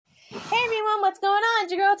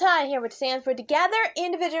it's your girl Ty here, which stands for Together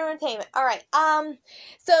Individual Entertainment. Alright,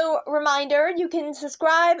 so reminder, you can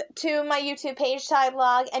subscribe to my YouTube page, Ty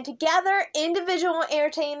Vlog, and Together Individual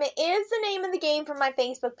Entertainment is the name of the game for my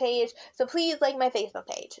Facebook page, so please like my Facebook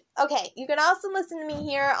page. Okay, you can also listen to me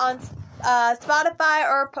here on Spotify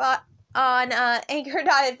or on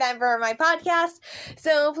Anchor.fm for my podcast,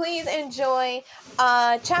 so please enjoy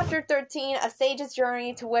Chapter 13, A Sage's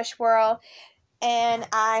Journey to Wish World, and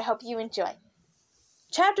I hope you enjoy.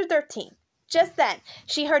 Chapter 13. Just then,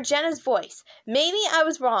 she heard Jenna's voice. "Maybe I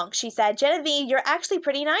was wrong," she said. "Genevieve, you're actually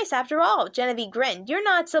pretty nice after all." Genevieve grinned. "You're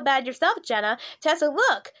not so bad yourself, Jenna." "Tessa,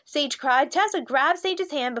 look!" Sage cried. Tessa grabbed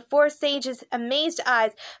Sage's hand. Before Sage's amazed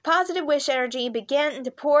eyes, positive wish energy began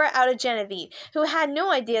to pour out of Genevieve, who had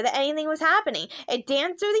no idea that anything was happening. It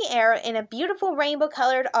danced through the air in a beautiful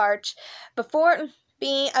rainbow-colored arch before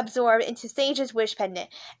being absorbed into Sage's wish pendant.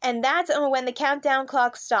 And that's when the countdown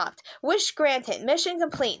clock stopped. "Wish granted. Mission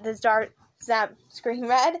complete," the dark zap screen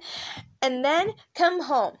read. "And then come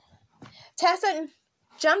home." Tessa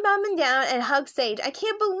jumped up and down and hugged Sage. "I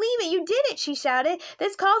can't believe it. You did it," she shouted.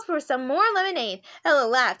 "This calls for some more lemonade." Ella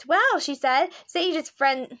laughed. "Wow," she said. "Sage's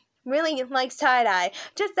friend really likes tie-dye."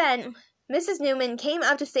 Just then, Mrs. Newman came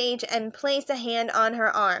up to Sage and placed a hand on her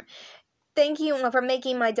arm. "Thank you for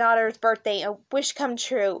making my daughter's birthday a wish come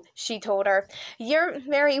true," she told her. "You're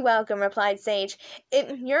very welcome," replied Sage.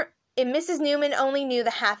 If Mrs. Newman only knew the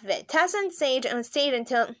half of it. Tessa and Sage stayed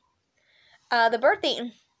until the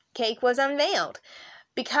birthday cake was unveiled.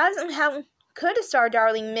 Because how could a star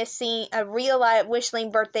darling miss seeing a real live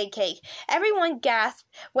wishling birthday cake? Everyone gasped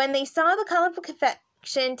when they saw the colorful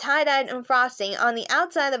confection tie-dyed and frosting on the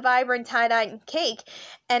outside of the vibrant tie-dyed cake,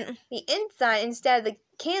 and the inside, instead of the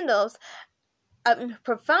candles, a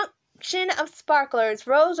profusion of sparklers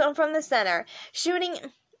rose from the center,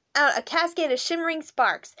 shooting out a cascade of shimmering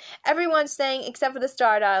sparks. Everyone sang except for the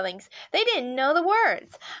star darlings. They didn't know the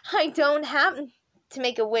words. "I don't have to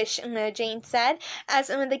make a wish," Jane said, as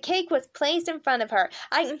the cake was placed in front of her.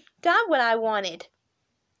 "I got what I wanted."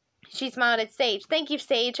 She smiled at Sage. "Thank you,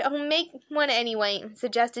 Sage. I'll make one anyway,"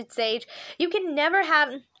 suggested Sage. "You can never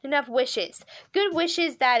have enough wishes. Good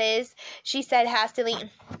wishes, that is," she said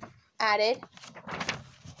hastily. Added,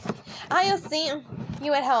 "I'll see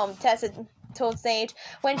you at home," Tessa told Sage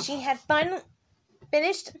when she had finally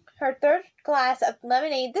finished her third glass of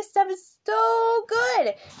lemonade. "This stuff is so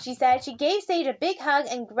good," she said. She gave Sage a big hug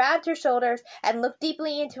and grabbed her shoulders and looked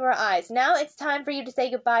deeply into her eyes. "Now it's time for you to say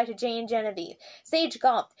goodbye to Jane and Genevieve." Sage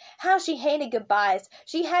gulped. How she hated goodbyes.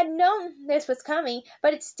 She had known this was coming,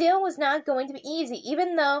 but it still was not going to be easy.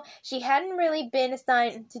 Even though she hadn't really been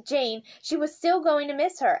assigned to Jane, she was still going to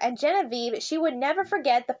miss her. And Genevieve, she would never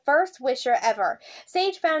forget the first wisher ever.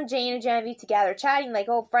 Sage found Jane and Genevieve together, chatting like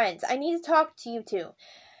old friends. "I need to talk to you two,"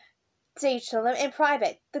 Sage told them, "in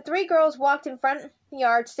private." The three girls walked in front of the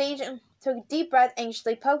yard. Sage took a deep breath,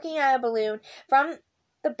 anxiously poking out a balloon from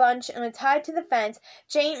the bunch and tied to the fence.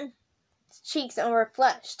 Jane's cheeks were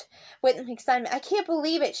flushed with excitement. "I can't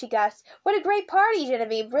believe it," she gasped. "What a great party,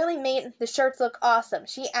 Genevieve. Really made the shirts look awesome."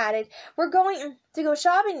 She added, "We're going to go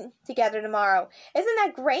shopping together tomorrow." "Isn't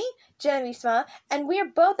that great?" Genevieve smiled. "And we're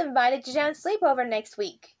both invited to Jen's sleepover next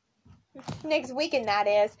weekend, that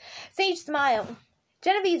is." Sage smiled.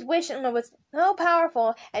 Genevieve's wish was so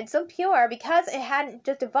powerful and so pure because it hadn't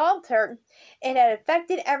just evolved her, it had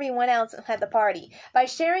affected everyone else at the party. By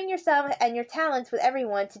sharing yourself and your talents with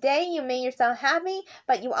everyone, today you made yourself happy,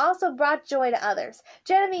 but you also brought joy to others.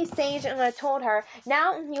 Genevieve, Sage told her,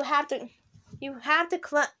 "Now you have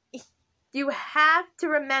to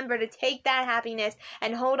remember to take that happiness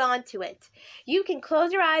and hold on to it. You can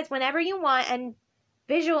close your eyes whenever you want and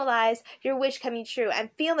visualize your wish coming true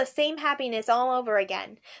and feel the same happiness all over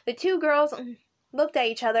again." The two girls looked at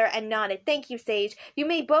each other and nodded. "Thank you, Sage. You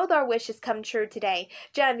made both our wishes come true today."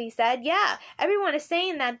 Genevieve said, "Yeah, everyone is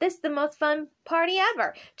saying that this is the most fun party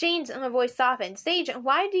ever." Jane's voice softened. "Sage,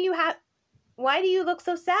 why do you look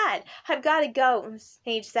so sad?" "I've got to go,"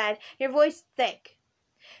 Sage said, her voice thick.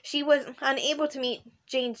 She was unable to meet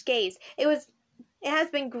Jane's gaze. It has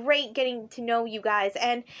been great getting to know you guys,"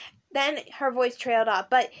 and then her voice trailed off.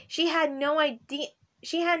 But she had an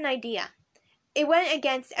idea. It went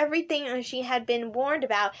against everything she had been warned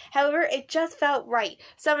about. However, it just felt right.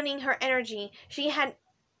 Summoning her energy, she had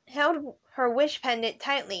held her wish pendant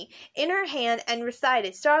tightly in her hand and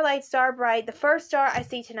recited, "Starlight, star bright, the first star I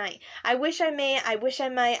see tonight. I wish I may, I wish I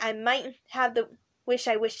might have the wish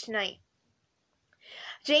I wish tonight."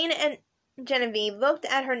 Jane and Genevieve looked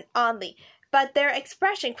at her oddly, but their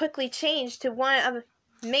expression quickly changed to one of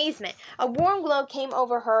amazement. A warm glow came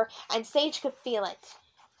over her, and Sage could feel it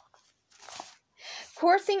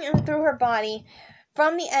coursing through her body.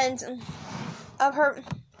 from the ends of her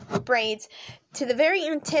braids to the very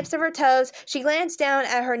tips of her toes. She glanced down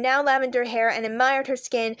at her now lavender hair and admired her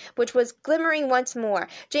skin, which was glimmering once more.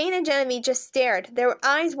 Jane and Genevieve just stared, their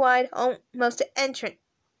eyes wide, almost entranced.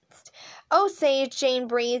 "Oh, Sage," Jane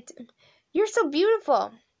breathed. "You're so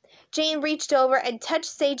beautiful." Jane reached over and touched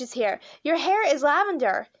Sage's hair. "Your hair is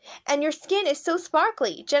lavender, and your skin is so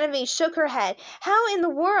sparkly." Genevieve shook her head. "How in the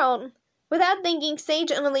world?" Without thinking,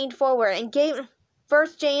 Sage leaned forward and gave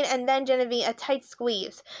first Jane and then Genevieve a tight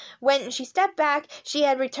squeeze. When she stepped back, she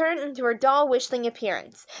had returned to her doll wishling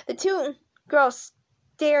appearance. The two girls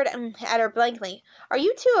stared at her blankly. "Are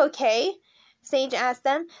you two okay?" Sage asked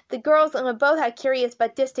them. The girls both had curious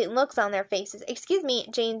but distant looks on their faces. "Excuse me,"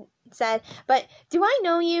 Jane said, "but do I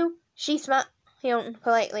know you?" She smiled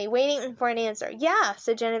politely, waiting for an answer. "Yeah,"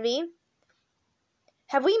 said Genevieve.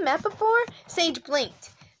 "Have we met before?" Sage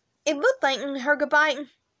blinked. It looked like her goodbye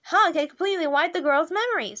hug had completely wiped the girl's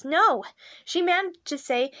memories. "No," she managed to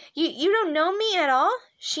say. You don't know me at all?"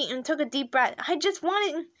 She took a deep breath. "I just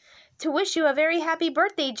wanted to wish you a very happy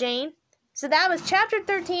birthday, Jane." So that was Chapter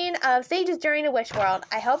 13 of Sage's Journey to Wish World.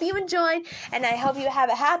 I hope you enjoyed, and I hope you have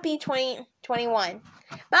a happy 2021.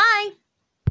 Bye!